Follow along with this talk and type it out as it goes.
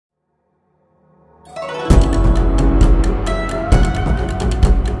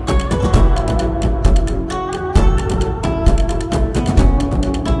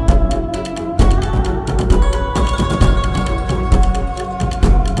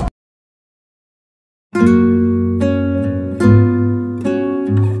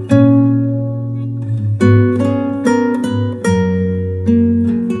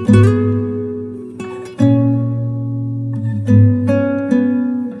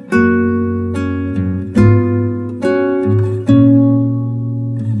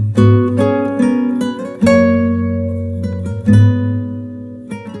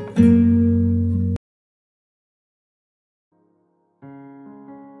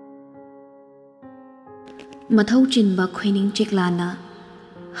Mathau chinba khwaining chiklana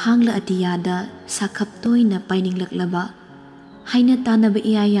hangla atiyada sakhap toina paininglaklaba haina tanaba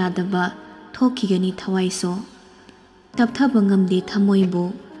iya yadaba thokigani thawaiso tapthaba ngamde thamoibo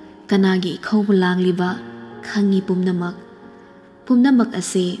kanagi ikhawbu langliba khangi pumnamak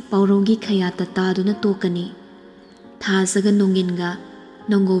ase paurogi khayata taduna tokani thasaga nonginga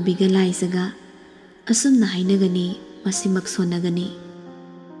nongobiga laisaga asumna hainagani masimak sonagani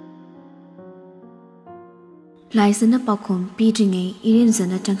laisana pakhom pidringai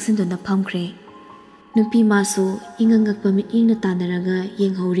irenjana changsinduna phamkhre nupi masu ingangakpa mi ingna tanaraga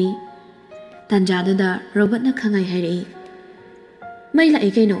yenghori tanjadada robot na khangai hairei mai lai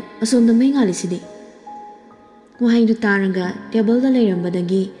kaino asomda mai ngali sidi wahai taraga table da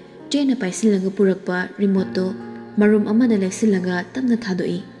leirambadagi chena paisilaga purakpa remote to marum amada leksilaga tamna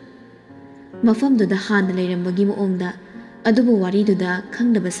thadoi mafamduda hana leirambagi moongda adubu wariduda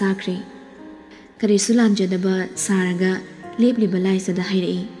khangdaba sakre karisu lanjadaba saraga lebliba laisada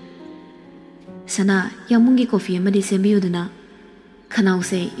hairei sana yamungi coffee amadi sembiyuduna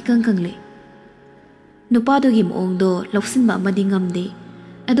khanause ikangkangle nupadogi moongdo loksinba amadi ngamde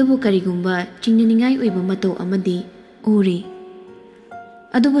adubu karigumba chingnaningai oiba mato amadi uri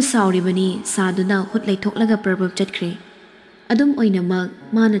adubu sauribani saduna hutlai thoklaga prabab chatkre adum oinamak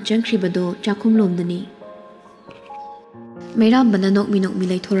mana changkribado chakhumlomdani meirambana nokmi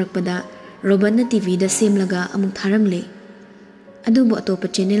lai thorakpada robot na TV da semlaga amuk tharamle adubu atopa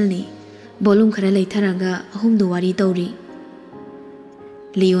channel ni volume khara lai tharaga ahumdu wari tawri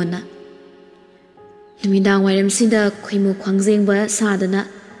Leona numidang wairam sida khoimu khwangjengba sadana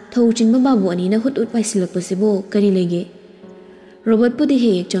thouchinba babu ani na hut paisilakpasibo kari lege robot pudi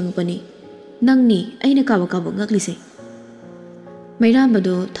he changpani nangni aina kaba ngaklise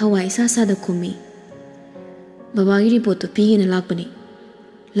mairambado thawai sa da khumi babagi report to pigena lakpani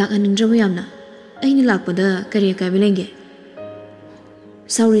lakaningdrabu yamna aini lakpada kari kabilenge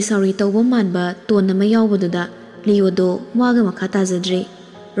sorry tawba manba tonna ma yawbaduda Leodo waga makha tajadre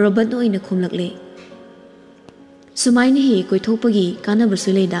robot no ina khumlakle sumaini he koi thopagi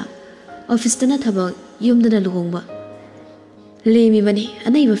kanabasu leida office tana thabak yumdana luhongba lemi bani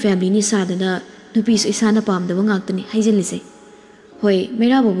anaiba family ni sadana nupi su isana pamdaba ngaktani haijelise hoi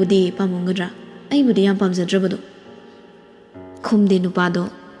mera babudi pamungadra aibudi yam pamjadrabado khumde nupado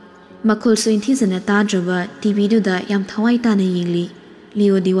makol so inthizana tadraba TV duda yam thawai tana yingli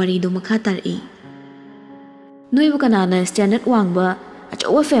Leo diwari do makha tari noibu kanana standard wangba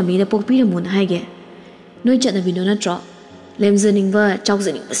achawa family da pokpiramun haige noi chatna bino na tro lemjaningba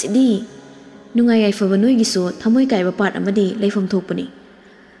chawjaning basidi nungai ai faba noi giso thamoi kaiba part amadi leifam thokpani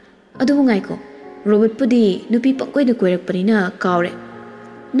adubu ngai ko robot pudi nupi pakkoi da koirak pani na kawre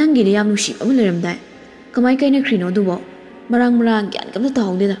nangi de yam nushi amu leramdai kamai kaina khrino dubo marang gyan kamna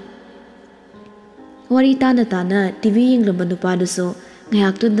tawde da wari tana TV yinglamba nupaduso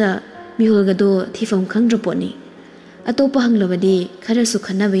ngayaktuda mihulgado thifam khangdraponi atopa hanglabadi kharasu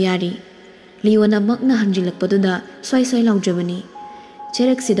khanaba yari Leona makna hanjilakpaduda swai laujabani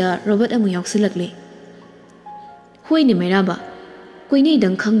cheraksida robot amu yaksilakle hoini mairaba koinei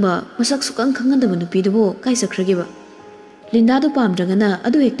dang khangba masak sukang khangadaba nupidubo kaisakhrageba Linda do pamdragana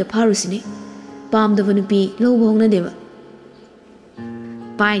adu ekta pharusini pamdaba nupi lobo hongna deba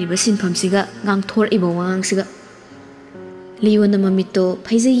pairiba sinphamsiga ngangthor ibo wangangsiga Leona mamito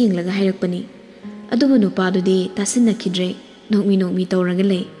phaije yinglaga hairakpani adubu nupadudi tasinnakhidre nokmi tawraga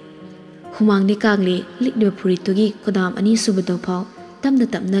lei humangde kagle likde phuritugi kodam ani subado phau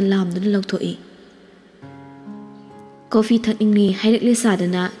tamna lamduna lokthoi coffee thakingni hairakle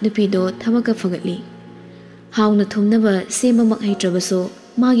sadana nupido thamaka fagatli hauna thumnaba semamak haitrabaso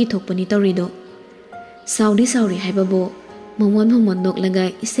magi thokpani tawrido saudi haibabo momon noklaga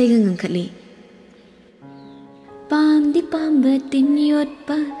isaiga ngangkhatli pamdi pamba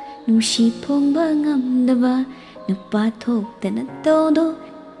tinyotpa nushi phongba ngamdaba nupa thoktana todo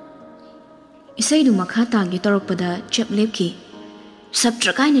isaidu makha tagi torokpada chep lepki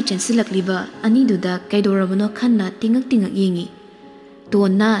sabtrakaina chansilakliba aniduda kaidorabano khanna tingak yengi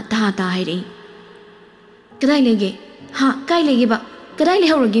tonna ta hairi kadai lege ha kai lege ba kadai le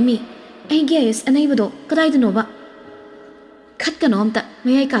hawragi mi ai guess anaibado kadai dano ba khat kanomta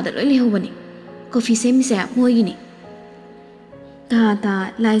mayai ka da loi le hobani coffee semi sa moigini ta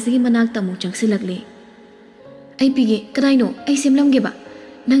laisagi manak tamu changsilakle ai pige kadai no ai semlamge ba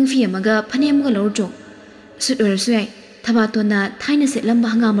nang fi amaga phanem ga lorjo sut orsui thabatona thaina setlamba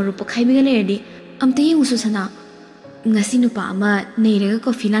hangamaru pokhaibiga lerdi amte yengusu sana ngasi nupa ama neiraga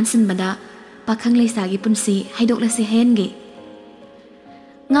coffee lansin bada pakhang leisagi punsi haidoklase henge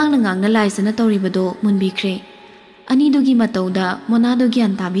ngangna laisana tawribado munbikre ani dogi matauda monadogi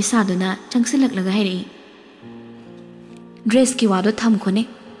antabi saduna changsilaklaga hairi dress की वादो थम खोने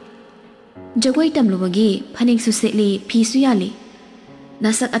जगोई तमलुबगी फनेकसु सेली फीसु याली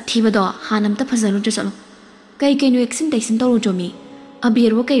नसक अथीबदो हानमता फजलु चलो कई कई एक्सिन तैसिन तौर जोमी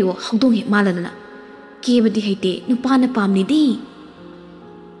अबीरवो कईवो हौदोंगे मालदना केबदी हैते नुपाना पामनिदी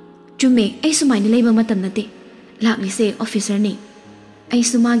चुमे ऐ सुमाइने लेबा मतम नते लाक्लिसे ऑफिसर ने ऐ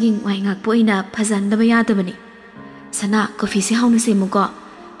सुमागी वाइंगाक पोइना फजनदबा यादबनी सना कॉफी से हाउन से मुको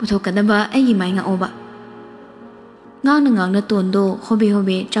पुथोकदबा ऐगी माइंगा ओबा ngang na tondo hobe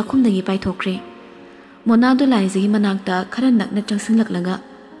hobe chakhum dagi pai thokre monadu laizegi manakta khara nakna changsinglak laga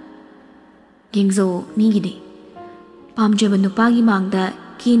gengzo migi de pamjeba nupagi mangda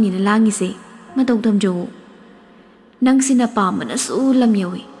kini na langi se matokdam jo nangsina pamana su lam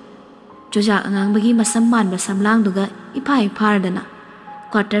yawi joja angang bagi masam man ba samlang duga iphai phardana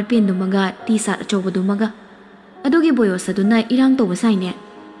quarter pen dumaga ti sa achoba dumaga adugi boyo saduna irang to basaine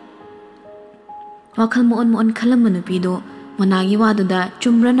wakal moon khalam nupido monagi waduda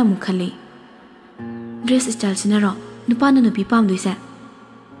chumrana mukhali dress style sinaro nupana nupi pamduise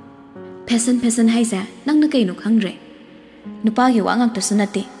fashion haisa nangna kainu khangre nupa gi wangak ta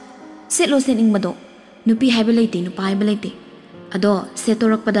sunate setlo sening mado nupi haiba leite nupa haiba leite ado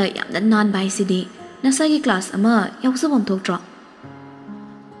setorak pada yamna nan bai sidi nasagi class ama yausabam thoktra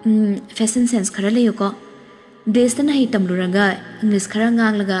fashion sense khara leyuko destan hai tamluraga english khara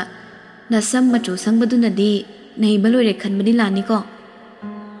nganglaga nasam machu sangbadunadi nei balore khanbani lani ko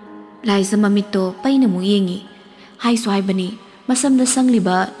laisa mamito paina mu yengi hai swai bani masamda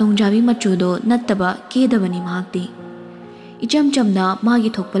sangliba nongjabi machu do nattaba kedabani mahakti icham chamna magi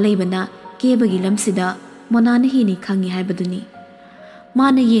thokpa leibana kebagi lamsida monana hini khangi haibaduni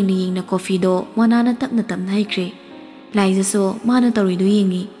mana yengna coffee do monana takna tamna haikre laisa so mana tawridu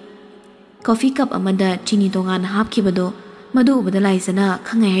yengi coffee cup amada chini tongan hapkhibado madu ubada laisa na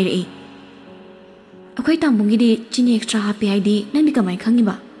khangai hairi akhoi tambungidi chini extra happy ID nangni kamai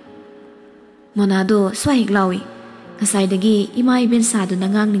khangiba monado swahik lawi ngasaidagi imai ben sadu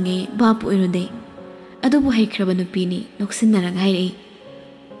nangang ninge bapu irode adubu haikraba nupini noksinarang hairi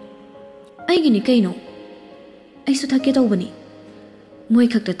aigini kaino aisu thakke tawbani moi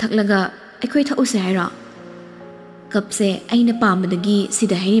khakta thaklaga akhoi thause haira kapse aina pamadagi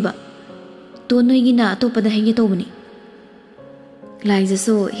sida hairiba to noigina atopada haige tawbani laisa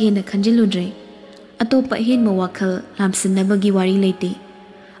so hena khanjiludre atop hen mo wakhal lamsinnabagi wari leite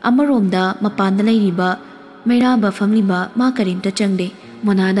amaromda mapanda leiriba meiraba famliba ma karimta changde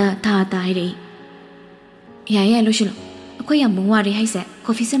monada tha ta haire ya loshilo akoi yam bungwari haise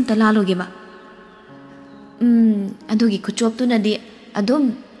coffee sem ta laloge ba adugi kuchop tu nadi adum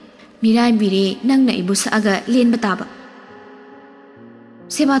mirai bire nangna ibusa aga len bataba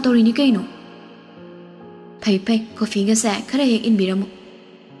seba tori ni kaino pai coffee ga sa khara hek inbiramu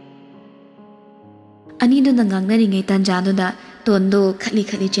ani do nangang ringai tanjado da tondo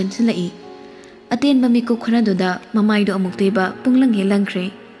khali chensin lai aten mami ko khara do da mamai do amuk teba punglang helangkre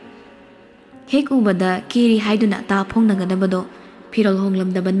hek ubada kiri haiduna ta phongna ga dabado phirol honglam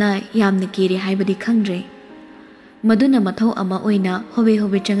da bana yamna kiri haibadi khangre maduna mathau ama oina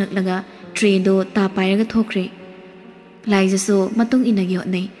hobe changak laga tray do ta pairaga thokre laija so matung inagi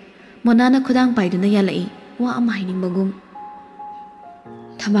hotnei monana khudang paiduna yalai wa ama hining bagum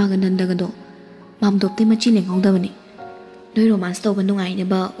thabaga nandaga do mamdopte machi lenghawdabani noi romance toba nungai ne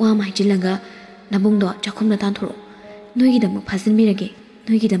ba wa mai jilaga nabung do chakhumna tan thoro noi gidam phazin mirage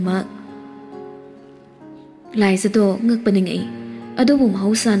noi gidam laisa do ngak paningai adobu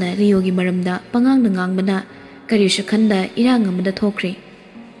mahausa na riyogi maramda pangang nangang bana kari shakhanda irang amada thokre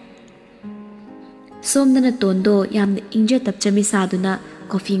somdana tondo yamna ingja tapchami saduna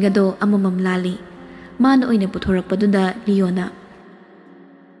coffee ga do amamam lali man oina puthorak paduda liona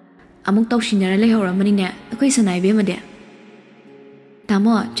amuk tawsinara lehauramani ne akoi sanai be made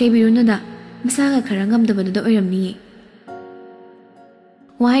tamo cheibiruna da masaga khara ngamdabadu da oiramni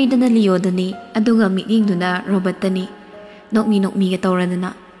waidana liyodani aduga meeting duna robot tani nokmi ga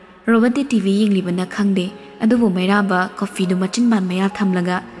tawranana robot ti tv yenglibana khangde adubu mairaba coffee du machin ban maya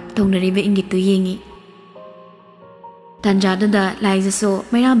thamlaga tongnaribe ingitu yengi tanjada da laisa so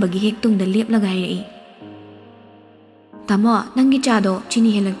mairaba gi hek tungda leplaga hai tamo nangi chado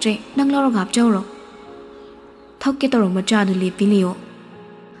chini helaktre nang loro gap chawro thokke toro ma chado le pilio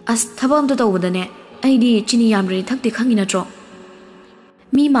as thabam to tawdane aidi chini yamre thakte khangina tro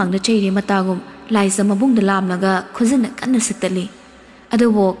mi mangna cheire matagum laisa mabung da lamlaga khojana kanna siktali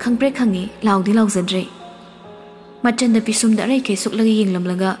adobo khangpre khangi laudi laujadre machan da pisum da rei ke suklaga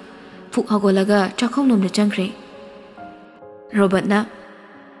yenglamlaga phuk hagolaga chakhomnom da changkre robot na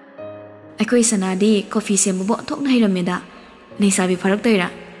akoi sanadi coffee se mo thok nai rameda nei sabi farak toira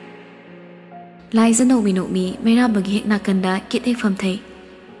Laisa nokmi nokmi Mairabagi hek nakanda kit hek famthai.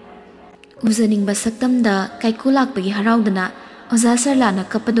 Uzaninba saktamda kaikulakbagi haraudana Oza Sarlana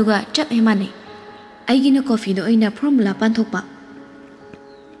kapaduga chap hemani. Aigina coffee do oina formula panthokpa.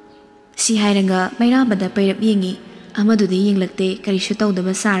 Si hairanga Mairabada pairap yengi amadudi yenglakte karishu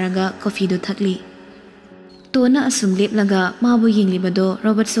tawdaba saraga coffee do thakli. Tona asum leplaga mabu yenglibado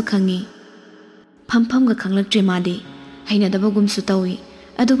Robert so khangi. Phamga khanglaktre madi hainadabagum su tawi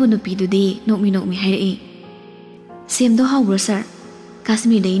adubu nupidudi nokmi hairai. Semdo hawbro sir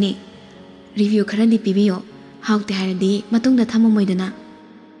Kashmir daini review kharandi pibiyo haukte hairadi matungda thamamoidana.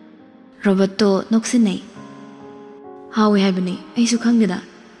 Robert to noksinai. Hawi haibani aisu khangdida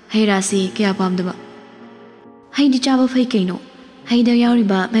hairasi kya pamdaba. Haidi chaba fai kaino haida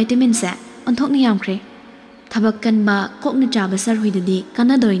yauriba vitamin sa onthokni yamkhre. Thabak kanba kokna chaba sarhuidadi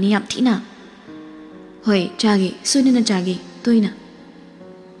kanadoini yam thina. Hoi chagi sunina chagi toina.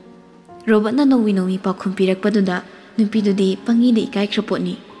 Robert na nowi pakhum pirakpaduda nupidudi pangida ikai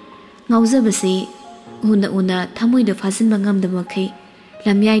khrapotni. Ngauzabase una thamoida fasinba ngamdaba khai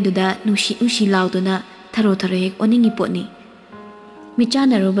lamyaiduda nushi lauduna tharo hek oningi potni.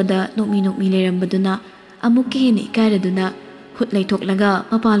 Michana robada nokmi lerambaduna amukke heni ikairaduna hut laithoklaga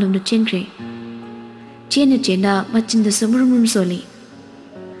mapalomda chenkre. Chena machinda sumurum soli.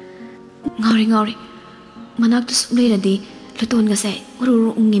 Ngauri manaktu sumleradi lutonga sai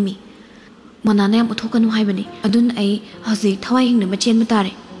ururu ungimi. Manana yam uthokanu haibani adun ai hauzik thawai hingna machen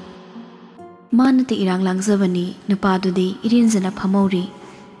matare. Manati irang langzabani nupadudi irinjana phamori.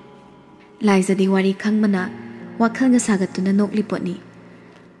 Laizadi wari khangmana wakhalga sagatuna noklipotni.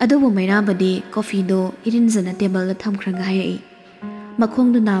 Adubu Mairabadi coffee do irinjana table la thamkhranga hairi.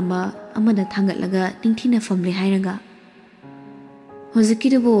 Makhongdu nama amada thangatlaga ningthina famle hairaga.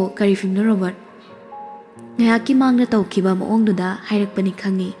 Hozikidubu kari filmna Robert. Ngayaki mangna tawkiba maongduda hairakpani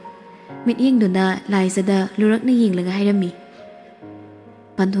khangi. Mityengduna laizada lurakna yenglaga hairami.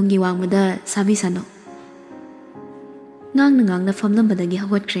 Panthongi wangmada sabi sano. Ngangna famlambadagi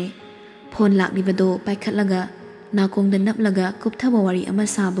hawatkhre. Phone laklibado paikhatlaga nakongda naplaga kupthaba wari ama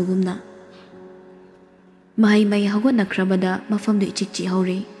sabagumna. Mai hawatnakrabada mafamdu ichikchi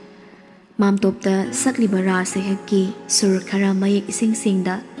hore. Mamtopta sakliba ra sehakki sur khara mayek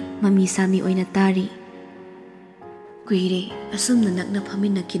ising-singda mami sami oina tari. Kuire asumna nakna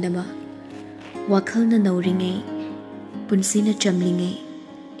phaminakidaba. Wakhalna nauringai punsina chamlingai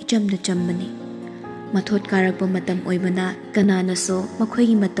ichamda chambani. Mathot karakpa matam oibana kanana so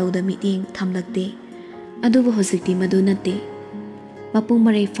makhoigi matauda miting thamlakte. Adubu hozikti madu natte. Mapung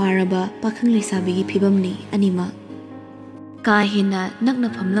marai faraba pakhang leisabigi phibamni anima. Ka hena nakna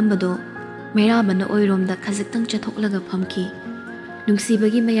phamlambado Mairabana oiromda khajiktang chathoklaga phamki.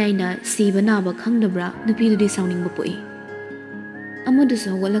 Nungsibagi mayaina siba naba khangdabra nupidudi sawningba poi. Amudusu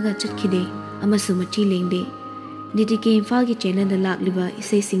hawalaga chatkide amasu machi lengde. DTK Imphal channel da lakliba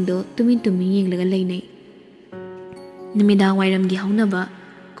isai singdo tumin yenglaga leinai. Numidang wairamgi haunaba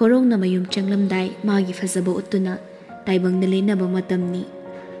korongna mayum changlamdai magi fazaba uttuna taibangda leinaba matamni.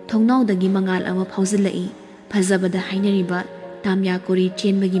 Thongnawdagi mangal ama phawzilai phazabada hainariba tamya kori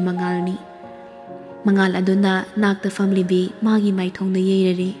chenbagi mangalni. Mangal aduna nakta famlibi magi maithongda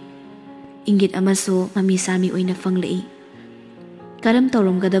yeirari. Ingit amaso mami sami oina fanglai. Karam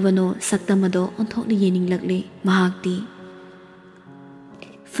tawromgadabano saktamado onthokna yeninglakle mahakti.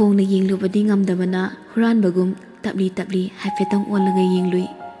 Phongna yenglubadi ngamdabana huranbagum tapli haifetang olaga yenglui.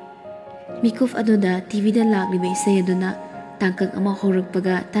 Mikuf aduda TV da lakliba isai aduna tangkak ama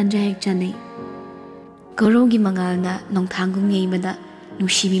horakpaga tanja hek chanai. Gorogi mangalna nongthangum yeibada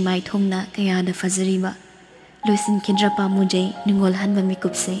nungshibi maithongna kayada fazariba. Loisin kindrapa mujay ningol hanba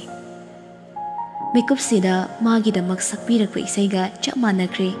mikupse. Mikupsida magidamak sakpirakpa isaiga chap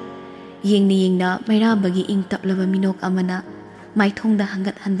manakre. Yengna Mairabagi ing taplaba minok amana maithongda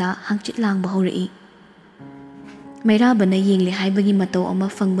hangat handa hangchit langba horai. Mairabana yengle haibagi matau ama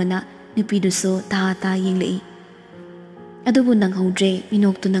fangbana nupiduso ta yenglei. Adubu nanghaudre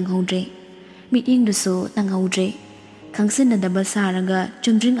minoktu nanghaudre. Mityengduso nanghaudre. Khangsinadaba saraga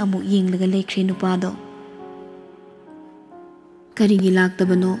chumdring amuk yenglaga leikre nupado. Karigi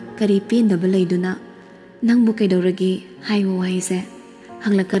laktabano kari pendaba leiduna nangbu kaidoragi haiwo haise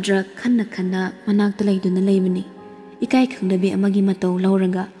hanglakadra khanna manakta leiduna leibani ikai khangdabi amagi matau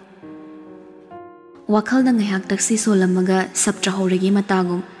lauraga wakhalda ngaiak taksi solamaga sabtra horagi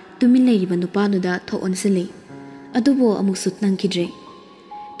matagum tumin leiriba nupanuda thoonsili adubo amuksut nangkidre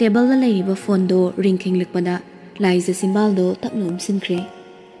table la leiriba phone do ringking likpada laisa symbol do tapnum sinkre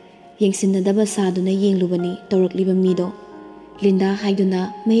yengsinadaba saduna yenglubani tawrakliba mido Linda haiduna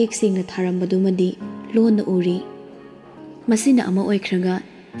mayek singna tharambadumadi lona uri masina ama oikhraga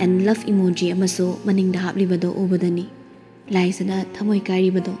and love emoji amaso maningda haplibado ubadani laisana thamoi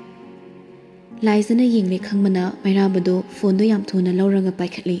kairibado laisana yengle khangmana mairabado phone do yam thuna lawraga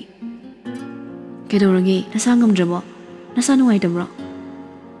paikhatli kedorage nasa ngamdrabo nasa nuaitabro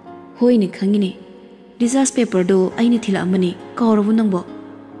hoine khangine disaster paper do aine thila amani kawrabu nangbo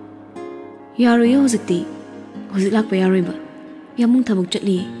yaro yo hojikti hojik lakpa yaroiba yamung thabuk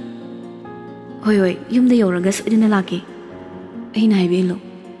chatli hoi hoi yumda yoraga soidina lake aina haibelo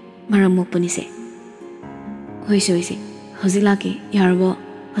maram mokpani se hoi soise hojik lake yarabo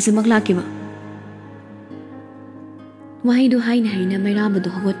hosimak lake ba wahidu haina haina mairabado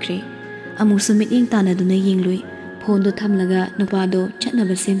hogotkre amu sumit ing tana duna yenglui phone do thamlaga nupa do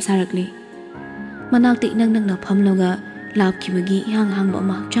chatnaba sem sarakli manakti nang nang na phamloga lapkhibagi yang hang ba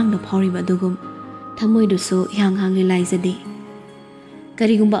ma chang do phawriba dugum thamoi do so yang hang le laizadi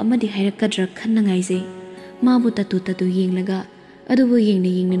karigumba amadi hairakadra khannangai se mabu tatu yenglaga adubu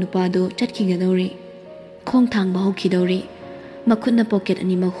yengna nupa do chatkhigadori khong thang ba hokhidori makhutna pocket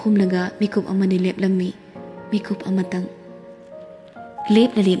ani ma humlaga mikup amani leplammi mikup amatang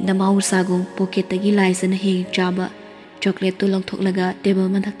lep na mausagum pocket tagi laisana he chaba chocolate to longthoklaga table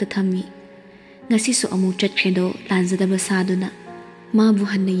manthakta thammi ngasi su amu chatkhedo lanjadaba saduna mabu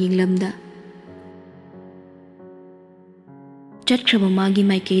hanna yenglamda chatkraba magi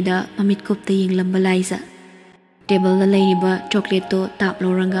maikeida mamit kopta yenglamba laisa table la leiriba chocolate to tap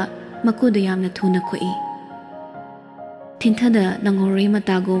loranga makudu yamna thuna khoi thinthada nangore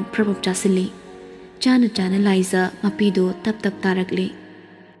matago prabab chasili chana laisa mapido tap tarakli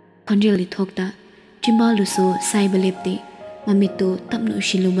khonjeli thokta chimbalu so saibalepti mamito tapnu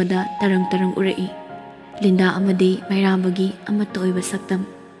ushilubada tarang urai linda amadi mairambagi amato oiba saktam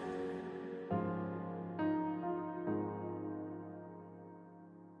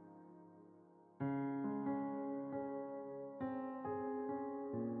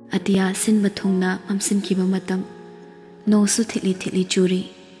Atia sinba thungna mamsinkiba matam nosu thili churi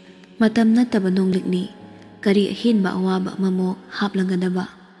matam nataba nonglikni kari ahinba awaba mamo haplangadaba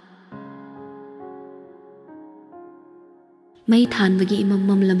mai thanbagi imam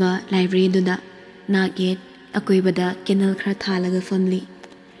mamlaba library duda naget akoibada kennel khara thalaga family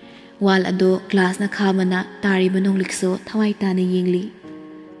wal ado class na khamana tariba nonglikso thawai tana yengli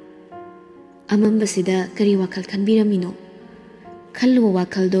amambasida kari wakhal khanbiramino khalluwa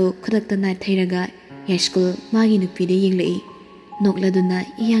wakhaldo khudakta na thairaga high school magi nupide yenglei nokladuna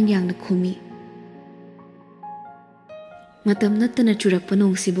yang na khumi matam nattana churakpa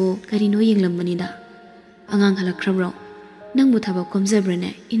nongsibo karino yenglambanida angang halakhrabro nangbu thaba komjabrane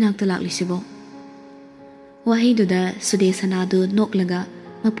inakta laklisibo wahiduda sudesanadu noklaga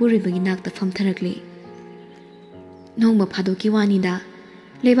mapuribagi nakta famtharakli nongba phadoki wanida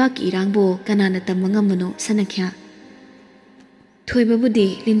lebaki irangbo kanana tammangamano sanakhya thoibabudi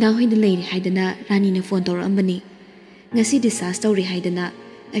linda hoida leiri haidana rani na phone tor ambani ngasi disaster ri haidana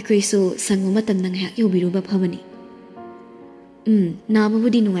akhoi so sangma matam nang ha yobiruba phabani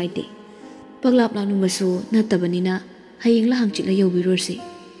nababudi nungaite paglap la numasu natabanina hayeng la hangchila yobirorsi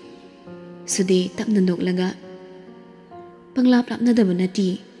sude tapna noklaga paglap lap na dabanati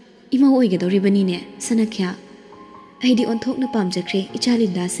ima oigadoribani ne sanakhya aidi onthok na pamjakre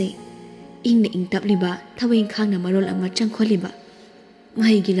ichalinda se ingna ingtapliba thawain khangna marol ama changkholiba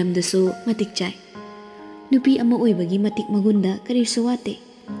mahai gilamdasu matik chai nupi ama oibagi matik magunda kari sawate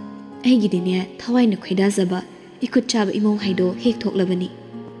aigidine thawaina khoida zaba ikut chaba imong haido hek thoklabani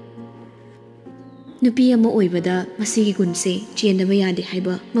nupi ama oibada masigi gunse chendaba yade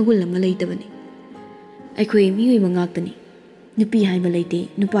haiba magul ama leitabani aikhoi mioi mangaktani nupi haiba leite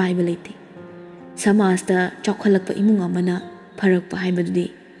nupa haiba leite samasta chokhalakpa imung amana pharakpa haibadudi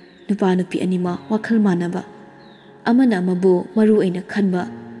nupa nupi anima wakhal manaba amana amabu maru aina khanba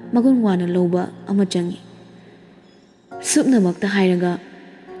magun wana loba ama changi supnamakta hairaga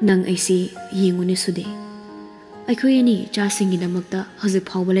nang aisi yengune sude aikhoi ani chasingi namakta hojik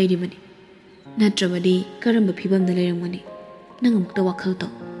phawba leiribani natrabadi karamba phibamda leirangmani nangamukta wakhal to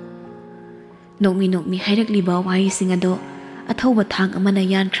nokmi hairakliba wai singado athauba thang amana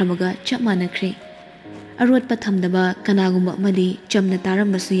yan khrabaga chapmana khre arot pathamdaba kanagumba amadi chamna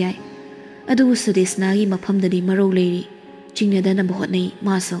tarambasu yai adu sudesnagi mafamdadi maro leiri chingnadana bahotnai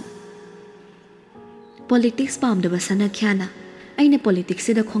maso politics pamdaba sana khyana aina politics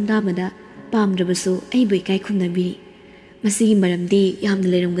da khongdabada pamdrabasu ai boi kai khumnabi masigi maramdi yamna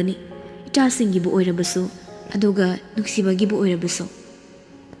leramgani ichasingi bu oirabasu aduga nuksibagi bu oirabasu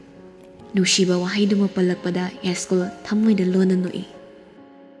nushiba wahaiduma palakpada yaskol thamoida lona noi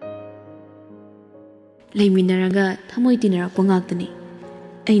leiminaraga thamoi tinara pongaktani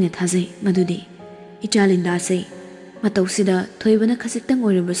aina thajai madudi ichalinda se Matausidda thoibana khasiktang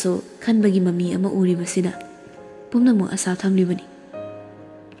oiribasu khanbagi mami ama uribasida pumnamu asa thamlibani.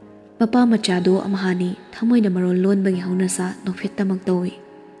 Mapa machado amahani thamoina marol lonbagi haunasa nofettamak tawi.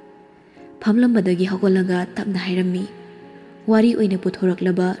 Phamlambadagi hagolaga tapna hairammi wari oina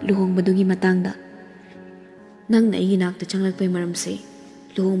puthoraklaba luhongbadugi matangda. Nangna aigi nakta changlakpai maramse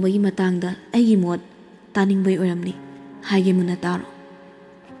luhongbagi matangda aigi mot taningbai oramni haige muna taro.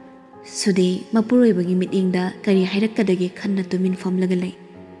 Sude mapuroibagi mitingda kari hairakadagi khanna tumin famlaga lay.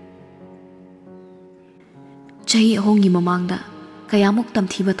 Chahi ahongi mamangda kayamuk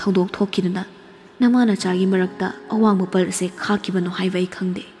tamthiba thaudok thokiduna namana chagi marakta awangba pal ase khakibano haibai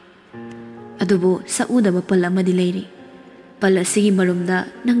khangde. Adubo saudaba pal amadi leiri. Pal asigi marumda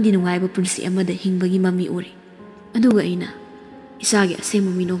nangdi nungaiba punsi amada hingbagi mami uri. Aduga aina isagi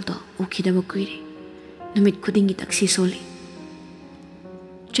asema minokto ukidaba kuiri. Numit kudingi taksi soli.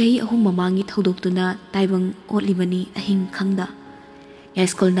 Chahi ahum mamangi thaudokduna taibang otlibani ahing khangda.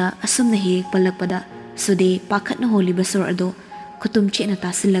 Yaiskolna asumna hek palakpada sude pakhatna holiba sor ado kutum chena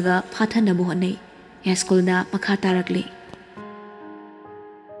tasilaga phathana bohonai. Yaiskolna makha tarakle.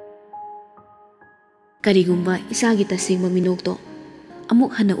 Karigumba isagi tasingma minokto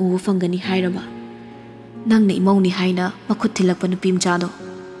amuk hana uwa fangani hairaba. Nangna imawni haina makut thilakpa nupim chado.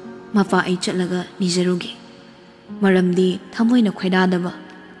 Mapa ay chatlaga nijarugi. Maramdi thamoina khwaidadaba.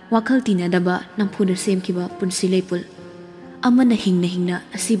 Wakal tinadaba nampuda semkiba punsi lepul. Amana hingna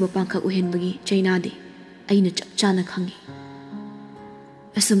asiba pangkak uhenbagi chainadi. Aina chapchana khangi.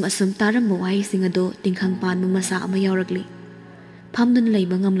 Asum taramba wahi singado tingkhang pan mamasa ama yauragli. Phamdun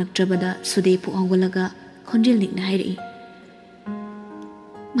layba ngamlaktrabada sude pu hawgalaga khonjil nikna hairi.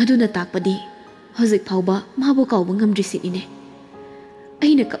 Maduna takpadi hozik phawba mabu kawba ngamdrisi ine.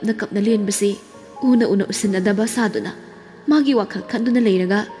 Aina kapna lenbasi una usinadaba saduna magi wakal khanduna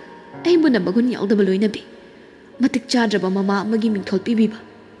leiraga aibuna bagun yaudaba loinabi matik chadraba mama magi mingthol pibiba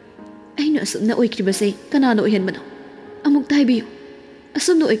aina asumna oikribase kanana oihenbano amuk taibiyo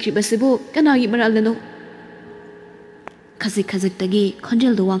asumna oikribase bo kanagi maralnano khazik tagi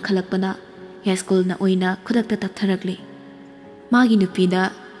khonjel do wangkhalakpana yaskol na oina khudakta taptharakli magi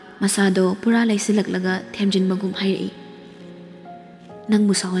nupida masado pura laisilaklaga themjin magum hairi nang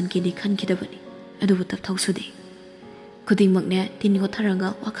musawan kidi khankidabani adubu tapthausude kudingmakne tingo tharaga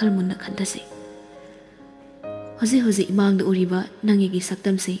wakhal munna khantase hozi imangda uriba nangigi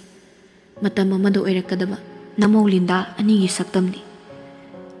saktamse matam amado oirakadaba namaulinda anigi saktamni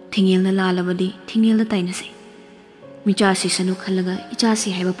thingelna lalabadi thingelna tainase michasi sanu khalaga ichasi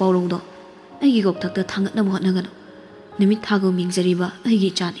haiba pawrongdo aigi gokthakta thangatna mohotnagano nimit thago mingjariba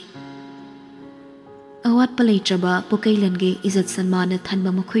aigi chani awat palaitraba pokailange izat sanmana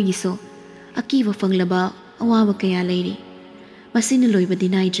thanba makhoigiso akiba fanglaba awaba kaya leiri masina loiba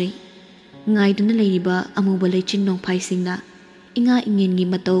dinaidre ngaiduna leiriba amuba leichin nongphaisingna inga ingengi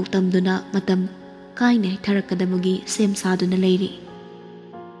matau tamduna matam kaina tharakadamugi sem saduna leiri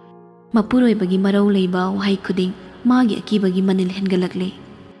mapuroibagi marau leiba wahai khuding magi akibagi manil hengalakle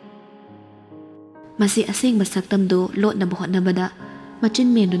masi asengba saktamdo lotna bohotnabada machin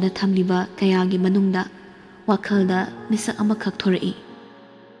menduna thamliba kayagi manungda wakhalda misak amakhak thorai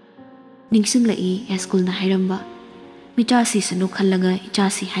ningsinglai eskul na hairamba michasi sanu khallaga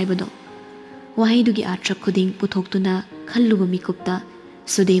ichasi haibado wahaidugi atra khuding puthoktuna khalluba mikupta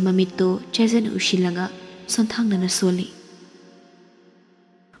sude mamitto chezen ushilaga sonthangna na soli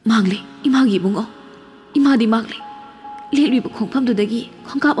magle imagi bungo imadi magle lelwi khongpham dudagi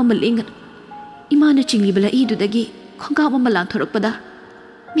khongkap ama lengan imana chingli bala idudagi khongkap ama lang thorakpada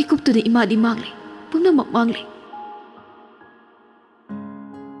mikuptude imadi magle pumnamak magle